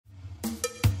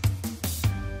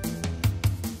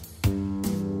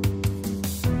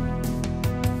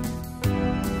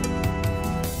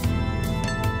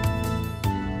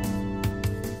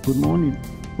Good morning.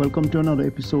 Welcome to another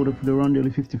episode of the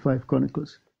Rondelle 55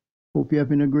 Chronicles. Hope you're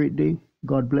having a great day.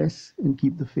 God bless and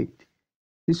keep the faith.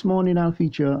 This morning I'll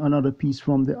feature another piece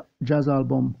from the jazz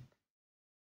album,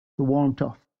 The Warmth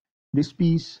Of. This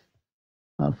piece,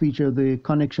 I'll feature the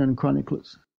Connection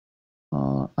Chronicles.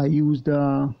 I used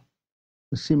the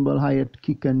cymbal hi-hat,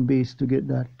 kick and bass to get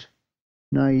that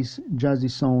nice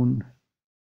jazzy sound,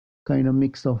 kind of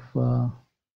mix of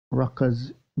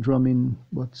rockers drumming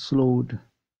but slowed.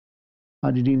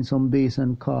 Added in some bass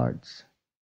and chords.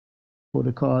 For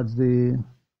the chords, they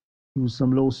use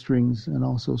some low strings and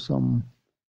also some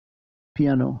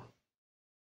piano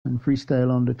and freestyle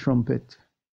on the trumpet.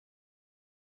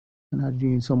 And added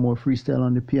in some more freestyle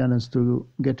on the pianos to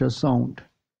get a sound.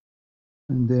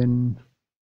 And then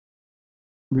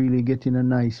really getting a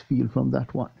nice feel from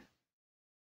that one.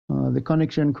 The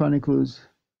Connection Chronicles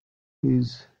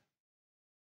is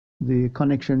the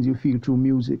connections you feel through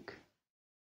music.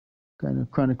 Kind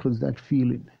of chronicles that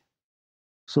feeling.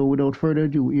 So without further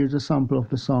ado, here's a sample of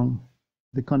the song,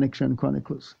 The Connection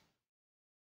Chronicles.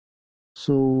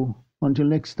 So until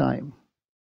next time,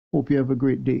 hope you have a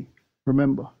great day.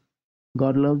 Remember,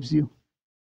 God loves you.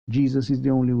 Jesus is the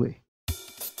only way.